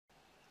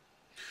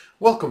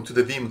Welcome to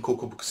the Veeam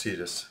Cookbook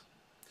series.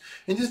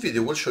 In this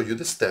video we'll show you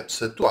the steps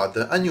to add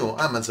a new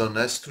Amazon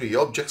S3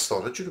 object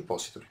storage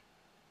repository.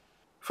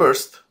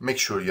 First, make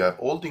sure you have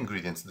all the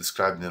ingredients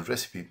described in the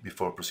recipe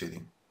before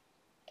proceeding.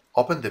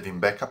 Open the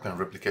Veeam Backup and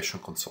Replication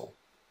console.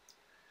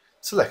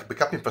 Select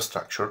Backup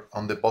Infrastructure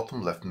on the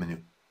bottom left menu.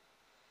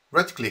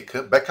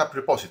 Right-click Backup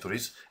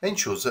Repositories and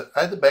choose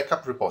Add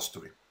Backup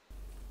Repository.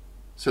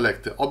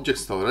 Select Object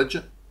Storage,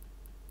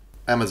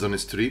 Amazon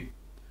S3,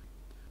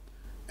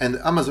 and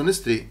Amazon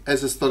S3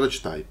 as a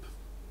storage type.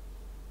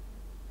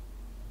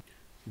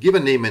 Give a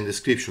name and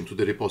description to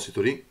the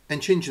repository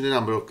and change the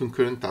number of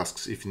concurrent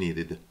tasks if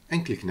needed,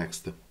 and click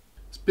Next.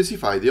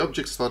 Specify the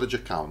object storage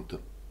account.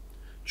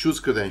 Choose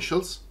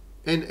Credentials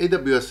and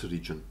AWS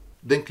region,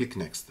 then click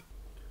Next.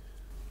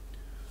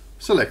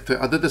 Select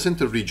a data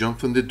center region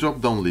from the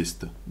drop-down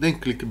list, then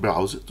click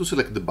Browse to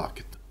select the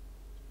bucket.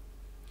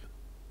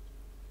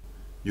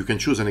 You can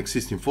choose an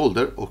existing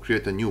folder or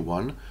create a new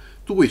one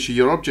to which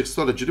your object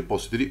storage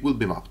repository will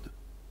be mapped.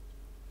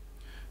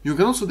 You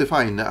can also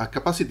define a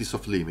capacity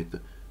soft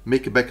limit,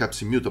 make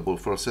backups immutable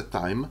for a set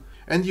time,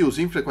 and use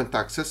infrequent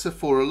access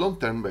for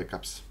long-term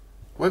backups.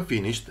 When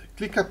finished,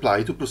 click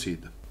Apply to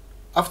proceed.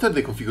 After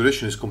the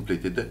configuration is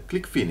completed,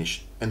 click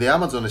Finish, and the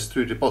Amazon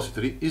S3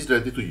 repository is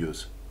ready to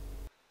use.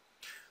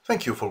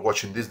 Thank you for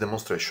watching this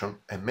demonstration,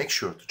 and make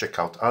sure to check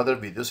out other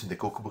videos in the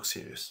Cookbook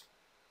series.